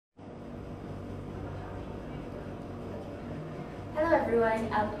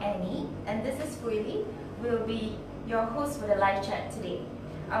everyone, I'm Annie and this is Fuili. We'll be your host for the live chat today.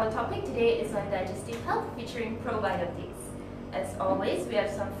 Our topic today is on digestive health featuring probiotics. As always, we have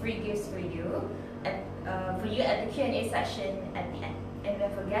some free gifts for you at the Q&A session at the end. And we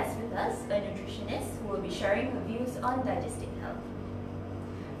have a guest with us, a nutritionist who will be sharing her views on digestive health.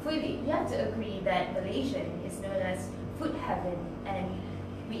 Fuili, you have to agree that Malaysia is known as food heaven, and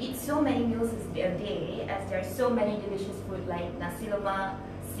we eat so many meals a day as there are so many delicious food like nasi lemak,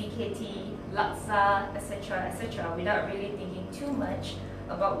 CKT, laksa, etc. without really thinking too much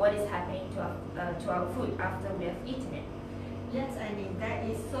about what is happening to our food after we have eaten it. Yes, Annie, there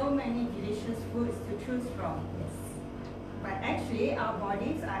is so many delicious foods to choose from. Yes. But actually, our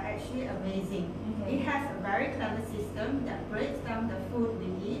bodies are actually amazing. It has a very clever system that breaks down the food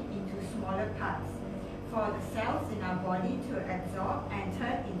we eat into smaller parts for the cells in our body to absorb and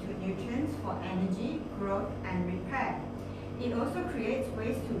turn into nutrients for energy, growth, and repair. It also creates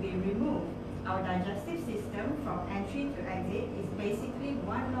waste to be removed. Our digestive system from entry to exit is basically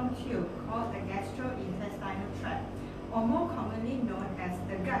one long tube called the gastrointestinal tract, or more commonly known as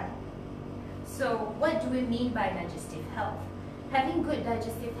the gut. So what do we mean by digestive health? Having good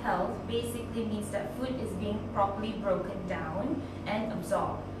digestive health basically means that food is being properly broken down and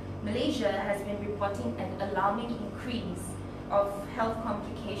absorbed. Malaysia has been reporting an alarming increase of health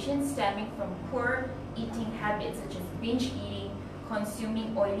complications stemming from poor eating habits such as binge eating,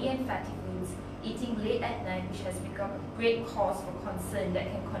 consuming oily and fatty foods, eating late at night, which has become a great cause for concern that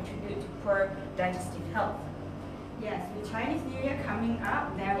can contribute to poor digestive health. Yes, with Chinese New Year coming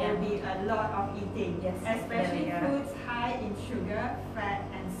up, there will be a lot of eating, especially foods high in sugar, fat,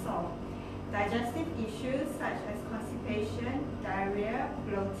 and salt. Digestive issues such as constipation, diarrhea,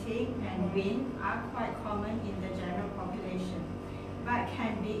 bloating, and wind are quite common in the general population, but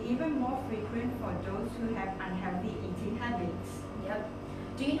can be even more frequent for those who have unhealthy eating habits. Yep.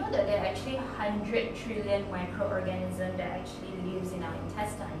 Do you know that there are actually 100 trillion microorganisms that actually lives in our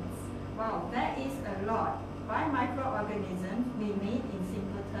intestines? Wow, that is a lot. By microorganisms, we mean in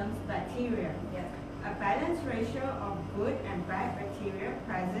simple terms bacteria. Yep. A balanced ratio of good and bad bacteria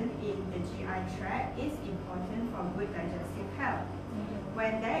present in the GI tract is important for good digestive health.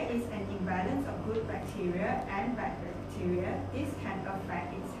 When there is an imbalance of good bacteria and bad bacteria, this can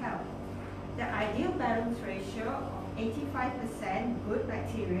affect its health. The ideal balance ratio of 85% good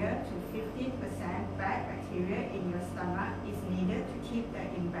bacteria to 15% bad bacteria in your stomach is needed to keep the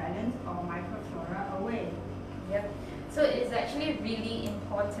imbalance of microflora away. Yep. So it is actually really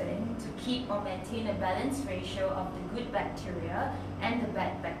important to keep or maintain a balanced ratio of the good bacteria and the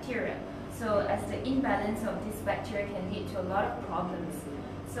bad bacteria. So as the imbalance of this bacteria can lead to a lot of problems.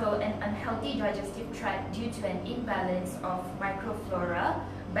 So an unhealthy digestive tract due to an imbalance of microflora,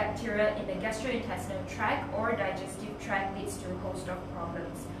 bacteria in the gastrointestinal tract or digestive tract leads to a host of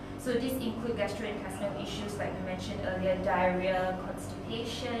problems. So these include gastrointestinal issues like we mentioned earlier, diarrhea,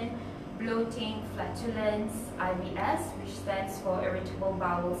 constipation, bloating, flatulence, IBS, which stands for irritable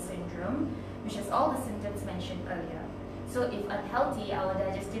bowel syndrome, which has all the symptoms mentioned earlier. So if unhealthy, our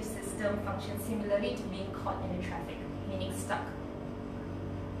digestive system functions similarly to being caught in a traffic, meaning stuck.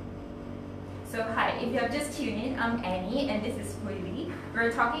 So hi, if you have just tuned in, I'm Annie and this is Fuili.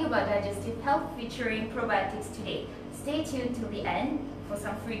 We're talking about digestive health featuring probiotics today. Stay tuned till the end for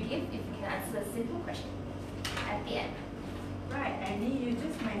some free gift if you can answer a simple question at the end. Right, Annie, you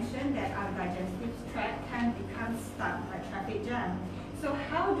just mentioned that our digestive tract can become stuck by traffic jam. So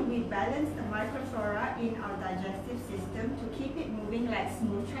how do we balance the microflora in our digestive system to keep it moving like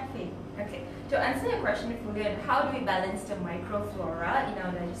smooth traffic? Okay, to answer your question fully on how do we balance the microflora in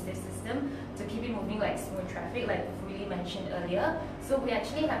our digestive system to keep it moving like smooth traffic, like Fuili mentioned earlier, so we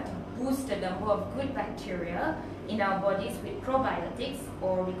actually have to boost the number of good bacteria in our bodies with probiotics,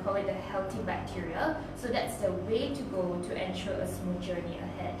 or we call it the healthy bacteria. So that's the way to go to ensure a smooth journey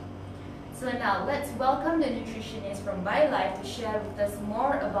ahead. So now let's welcome the nutritionist from BioLife to share with us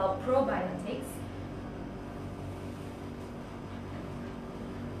more about probiotics.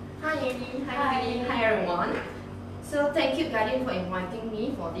 Hi Annie, hi everyone. So thank you Guardian for inviting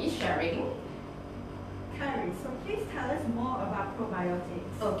me for this sharing. Carrie, so please tell us more about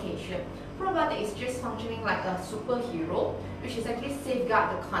probiotics. Okay, sure. Probiotic is just functioning like a superhero, which is actually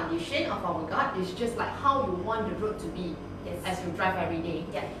safeguard the condition of our gut. It's just like how you want the road to be as you drive every day.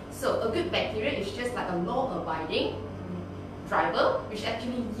 Yeah. So a good bacteria is just like a law-abiding driver, which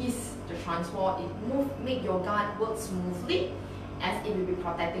actually ease the transport. It make your gut work smoothly, as it will be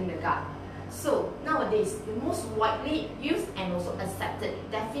protecting the gut. So nowadays, the most widely used and also accepted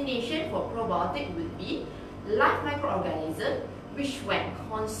definition for probiotic would be live microorganism which when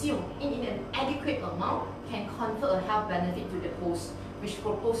consumed in an adequate amount can confer a health benefit to the host, which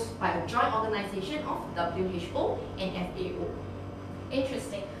proposed by a joint organization of WHO and FAO.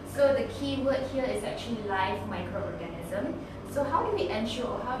 Interesting. So the key word here is actually live microorganism. So how do we ensure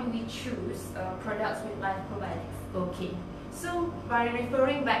or how do we choose products with live probiotics? Okay, so by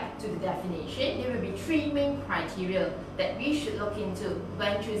referring back to the definition, there will be three main criteria that we should look into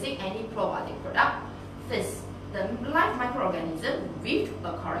when choosing any probiotic product. First, the live microorganism with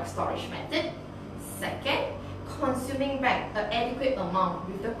a correct storage method. Second, consuming back an adequate amount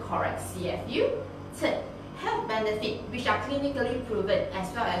with the correct CFU. Third, health benefit which are clinically proven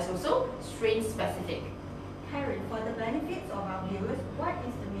as well as also strain specific. Karen, for the benefits of our viewers, what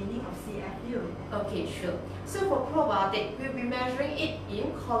is the meaning of CFU? Okay, sure. So for probiotic, we'll be measuring it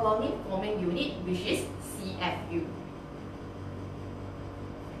in colony forming unit, which is CFU.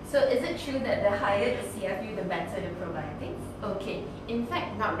 So is it true that the higher the CFU, the better the probiotics? Okay, in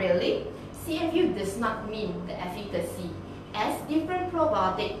fact, not really. CFU does not mean the efficacy, as different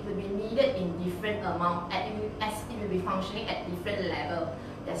probiotic will be needed in different amount as it will be functioning at different level.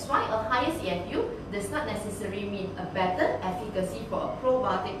 That's why a higher CFU does not necessarily mean a better efficacy for a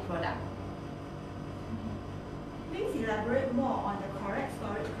probiotic product. Please elaborate more on the correct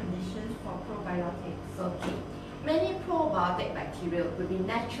storage conditions for probiotics. Okay. Many probiotic bacteria will be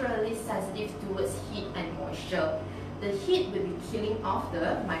naturally sensitive towards heat and moisture. The heat will be killing off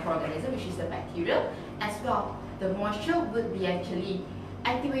the microorganism, which is the bacteria, as well. The moisture would be actually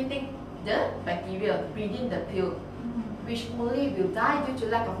activating the bacteria within the pill, which only will die due to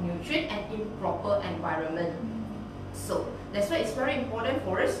lack of nutrient and improper environment. So that's why it's very important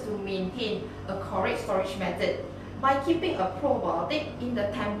for us to maintain a correct storage method by keeping a probiotic in the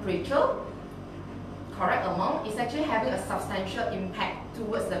temperature correct amount is actually having a substantial impact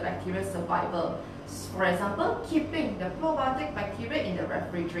towards the bacterial survival. For example, keeping the probiotic bacteria in the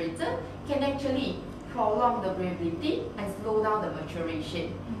refrigerator can actually prolong the viability and slow down the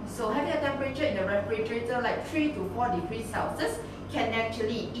maturation. So having a temperature in the refrigerator like 3 to 4 degrees Celsius can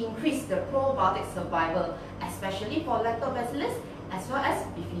actually increase the probiotic survival, especially for lactobacillus as well as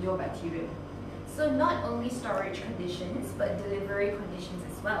bifidobacterium. So not only storage conditions, but delivery conditions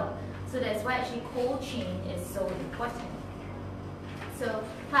as well. So that's why actually cold chain is so important. So,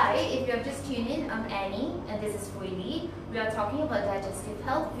 hi, if you have just tuned in, I'm Annie and this is Fui Lee. We are talking about digestive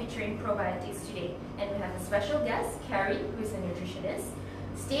health featuring probiotics today. And we have a special guest, Carrie, who is a nutritionist.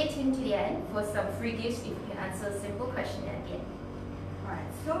 Stay tuned to the end for some free gifts if you can answer a simple question at the end. Right,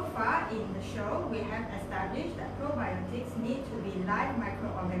 so far in the show, we have established that probiotics need to be live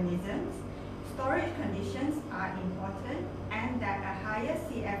microorganisms, storage conditions are important, and that a higher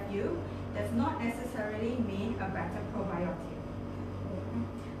CFU does not necessarily mean a better probiotic.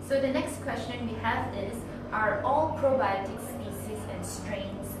 So the next question we have is, are all probiotic species and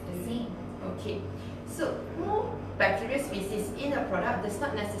strains the same? Okay, so more bacterial species in a product does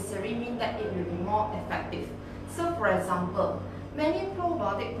not necessarily mean that it will be more effective. So for example, many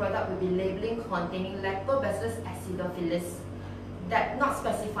probiotic products will be labeling containing Lactobacillus acidophilus, that not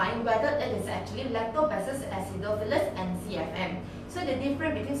specifying whether it is actually Lactobacillus acidophilus and CFM. So the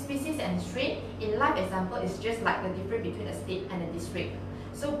difference between species and strain in live example is just like the difference between a state and a district.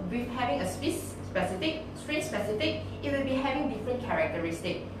 So with having a specific, strain specific, it will be having different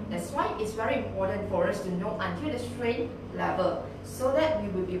characteristics. That's why it's very important for us to know until the strain level, so that we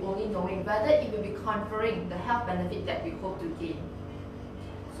will be only knowing whether it will be conferring the health benefit that we hope to gain.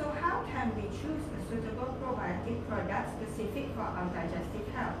 So how can we choose a suitable probiotic product specific for our digestive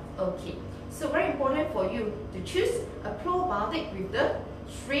health? Okay, so very important for you to choose a probiotic with the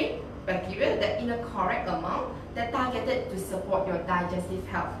strain bacteria that in a correct amount that targeted to support your digestive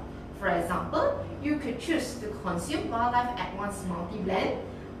health. For example, you could choose to consume BioLife at Once Multi-Blend.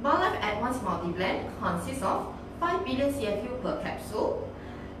 BioLife at Once Multi-Blend consists of 5 billion CFU per capsule.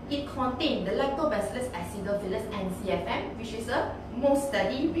 It contains the Lactobacillus acidophilus and CFM, which is a most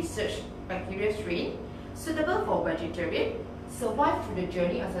studied research bacterial strain, suitable for vegetarian, survive through the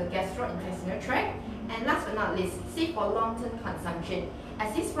journey of the gastrointestinal tract, and last but not least, safe for long-term consumption,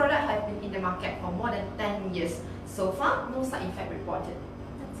 as this product has been in the market for more than 10 years. So far, no side effect reported.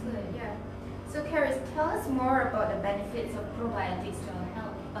 That's good, yeah. So Karis, tell us more about the benefits of probiotics to our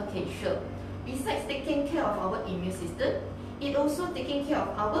health. Okay, sure. Besides taking care of our immune system, it also taking care of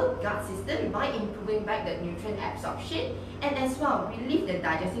our gut system by improving back the nutrient absorption, and as well relieve the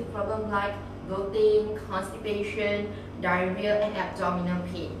digestive problem like bloating, constipation, diarrhea, and abdominal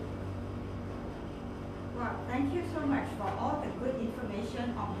pain. Well, thank you so much for all the good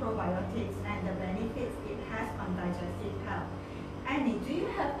information on probiotics and the benefits it has on digestive health. Annie, do you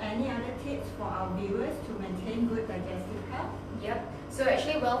have any other tips for our viewers to maintain good digestive health? Yep. So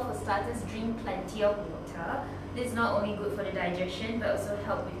actually, well, for starters, drink plenty of water. This is not only good for the digestion, but also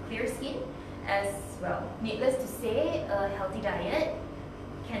help with clear skin as well. Needless to say, a healthy diet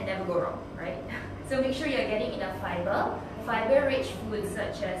can never go wrong, right? So make sure you're getting enough fiber. Fiber-rich foods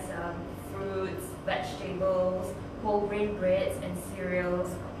such as fruits, vegetables, whole grain breads and cereals,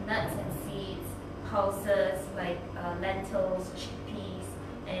 nuts and seeds, pulses like lentils, chickpeas,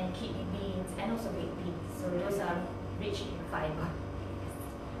 and kidney beans, and also baked beans. So those are rich in fiber.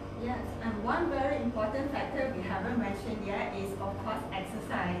 Yes, and one very important factor we haven't mentioned yet is, of course,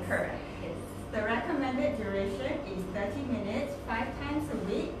 exercise. Correct. Yes. The recommended duration is 30 minutes, 5 times a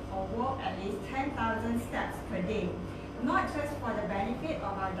week, or walk at least 10,000 steps per day. Not just for the benefit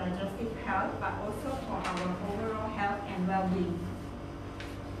of our digestive health, but also for our overall health and well-being.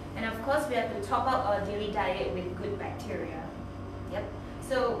 And of course, we have to top up our daily diet with good bacteria. Yep.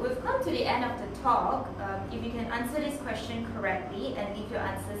 So we've come to the end of the talk. If you can answer this question correctly and leave your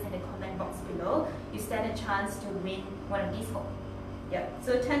answers in the comment box below, you stand a chance to win one of these home. Yep.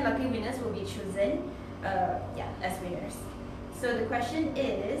 So 10 lucky winners will be chosen as winners. So the question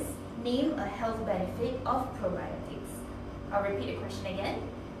is, name a health benefit of probiotics. I'll repeat the question again.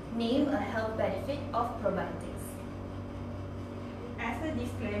 Name a health benefit of probiotics. As a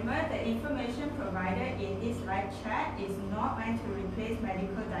disclaimer, the information provided in this live chat is not meant to replace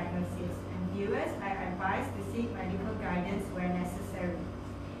medical diagnosis, and viewers are advised to seek medical guidance where necessary.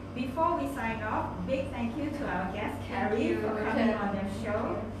 Before we sign off, big thank you to our guest Carrie for coming on the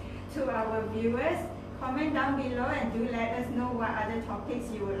show. To our viewers, comment down below and do let us know what other topics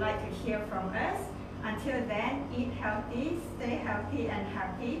you would like to hear from us. Until then, eat healthy, stay healthy and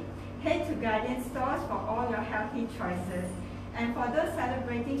happy. Head to Guardian stores for all your healthy choices. And for those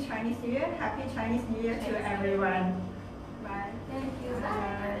celebrating Chinese New Year, Happy Chinese New Year to everyone. Bye. Thank you.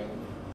 Bye.